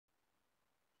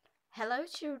Hello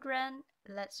children,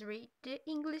 let's read the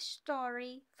English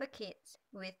story for kids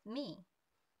with me.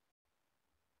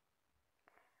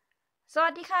 สวั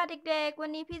สดีค่ะเด็กๆ วัน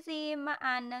นี้พี่ซีมา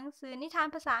อ่านหนังสือนิทาน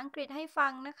ภาษาอังกฤษให้ฟั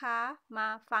งนะคะ มา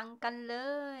ฟังกันเล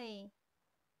ย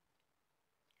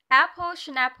Apple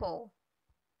Shnapple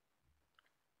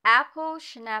Apple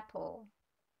Shnapple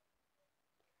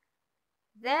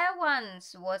There once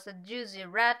was a juicy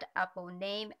red apple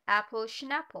named Apple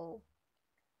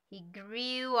Shnapple.He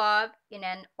grew up in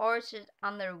an orchard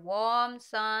under warm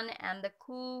sun and the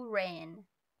cool rain.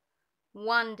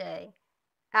 One day,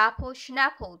 Apple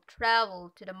Shnapple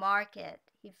traveled to the market.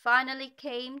 He finally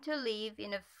came to live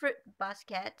in a fruit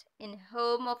basket in the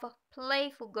home of a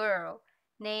playful girl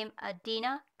named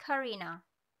Adina Karina.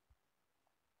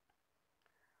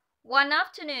 One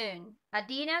afternoon,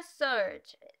 Adina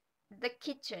searched the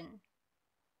kitchen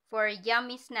for a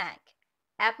yummy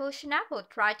snack.Apple Shnapple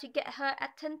tried to get her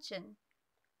attention,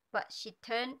 but she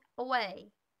turned away.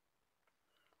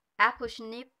 Apple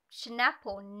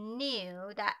Shnapple knew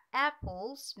that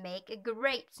apples make a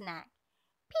great snack.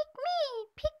 Pick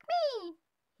me,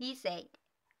 he said.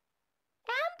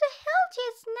 I'm the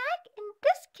healthiest snack in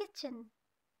this kitchen.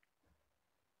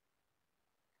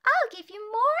 I'll give you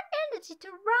more energy to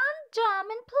run, jump,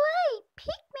 and play.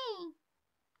 Pick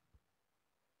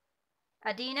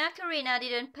me.Adina Karina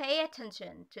didn't pay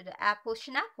attention to the Apple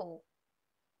Shnapple.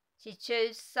 She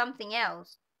chose something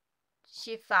else.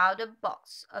 She found a box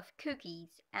of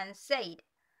cookies and said,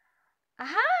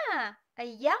 Aha! A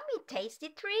yummy tasty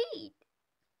treat!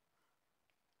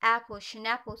 Apple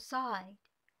Shnapple sighed.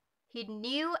 He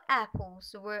knew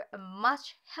apples were a much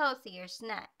healthier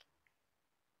snack.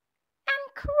 And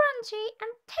crunchy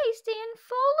and tasty and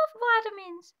full of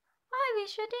vitamins. I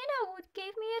wish Adina would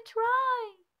give me a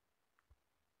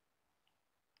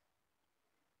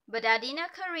try.But Adina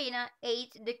Karina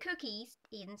ate the cookies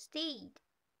instead.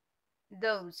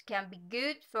 Those can be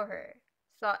good for her,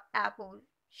 thought Apple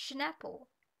Shnapple.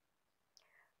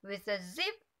 With a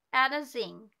zip and a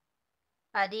zing,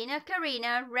 Adina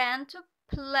Karina ran to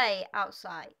play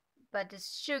outside, but the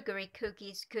sugary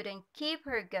cookies couldn't keep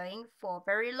her going for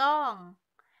very long,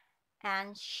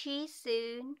 and she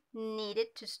soon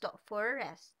needed to stop for a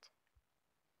rest.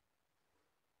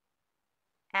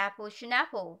 Apple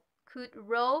Shnapple.could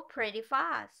roll pretty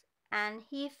fast, and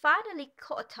he finally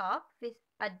caught up with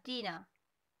Adina.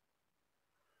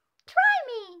 Try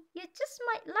me, you just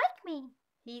might like me,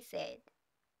 he said.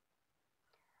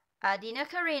 Adina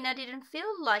Karina didn't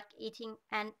feel like eating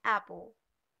an apple,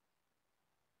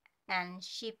 and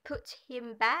she put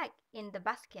him back in the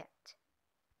basket.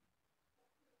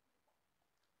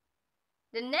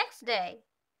 The next day,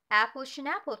 Apple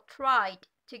Shnapple tried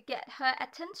to get her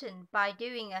attention by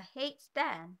doing a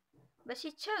headstand.But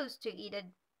she chose to eat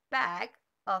a bag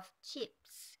of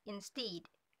chips instead.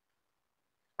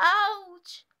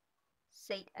 Ouch!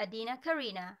 said Adina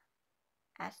Karina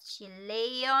as she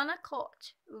lay on a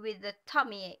couch with a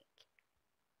tummy ache.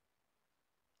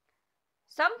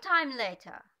 Some time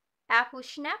later, Apple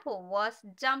Shnapple was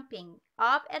jumping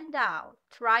up and down,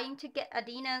 trying to get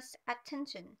Adina's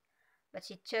attention, but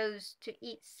she chose to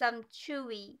eat some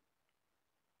chewy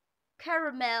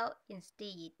caramel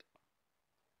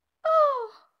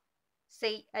instead.Oh,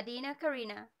 said Adina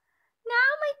Karina, now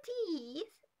my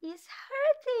teeth is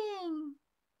hurting.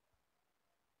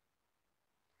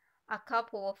 A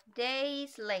couple of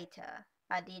days later,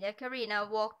 Adina Karina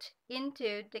walked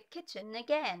into the kitchen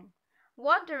again,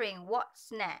 wondering what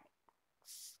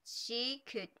snacks she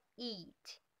could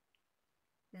eat.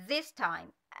 This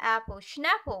time, Apple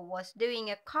Shnapple was doing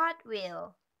a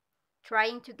cartwheel,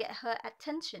 trying to get her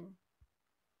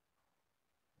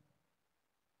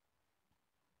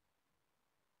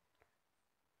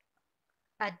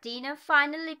attention.Adina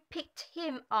finally picked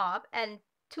him up and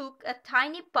took a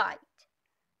tiny bite.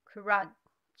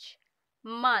 Crunch,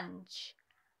 munch,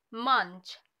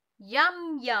 munch,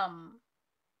 yum, yum.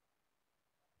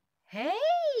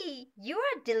 Hey, you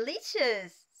are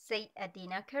delicious, said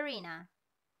Adina Karina.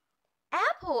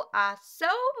 Apples are so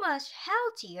much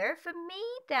healthier for me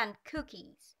than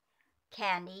cookies,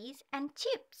 candies, and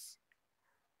chips.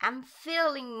 I'm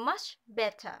feeling much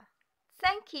better.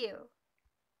 Thank you.You're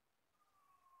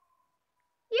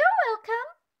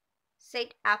welcome,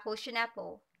 said Apple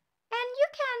Shnapple, and you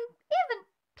can even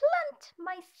plant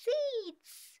my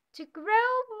seeds to grow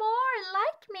more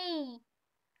like me.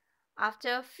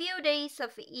 After a few days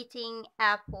of eating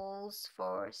apples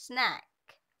for snack,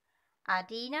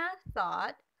 Adina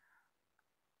thought,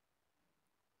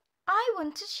 I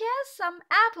want to share some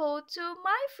apple to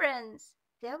my friends.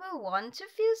 They will want to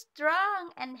feel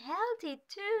strong and healthy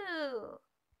too.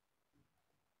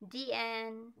 The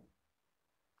end.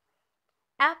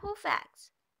 Apple facts.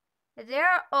 There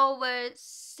are over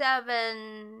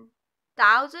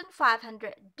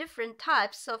 7,500 different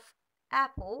types of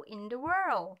apple in the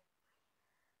world.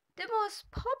 The most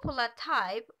popular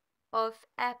type of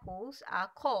apples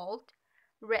are called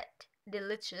Red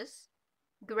Delicious,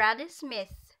 Granny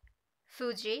Smith,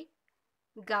 Fuji,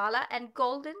 Gala, and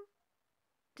Golden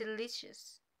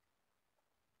Delicious.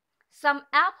 Some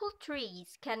apple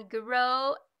trees can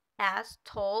grow as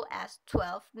tall as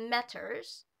 12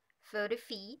 meters, 30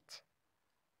 feet,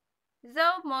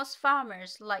 though most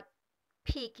farmers like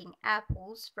picking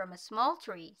apples from small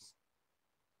trees.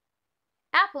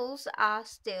 Apples are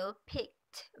still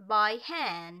picked by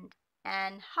hand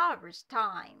and harvest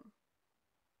time.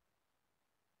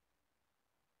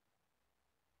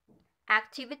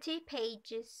 Activity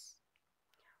pages.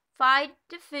 Find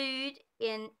the food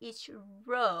in each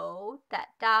row that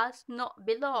does not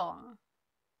belong.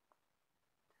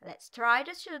 Let's try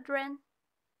the children.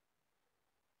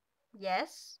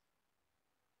 Yes?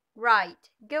 Right,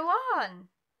 go on.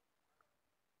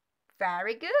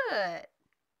 Very good.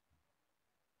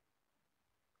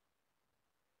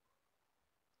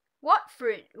 What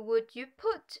fruit would you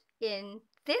put in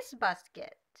this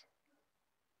basket?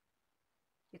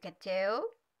 You can tell?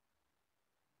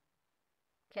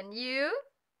 Can you?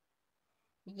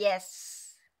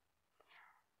 Yes.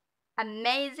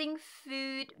 Amazing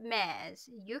food mess.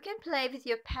 You can play with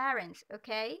your parents,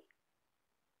 okay?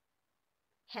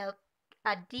 Help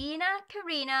Adina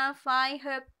Karina find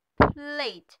her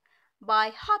plate by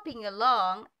hopping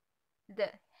along the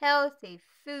healthy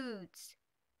foods.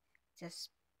 Just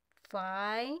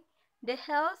find the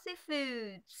healthy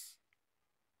foods.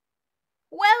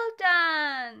 Well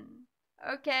done!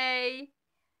 Okay.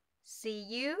 See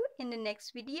you in the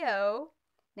next video.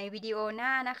 ในวิดีโอหน้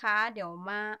านะคะ เดี๋ยว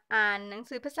มาอ่านหนัง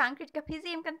สือภาษาอังกฤษกับพี่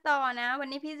ซิมกันต่อนะ วัน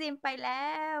นี้พี่ซิมไปแล้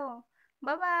ว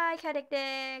บ๊ายบายค่ะเ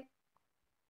ด็กๆ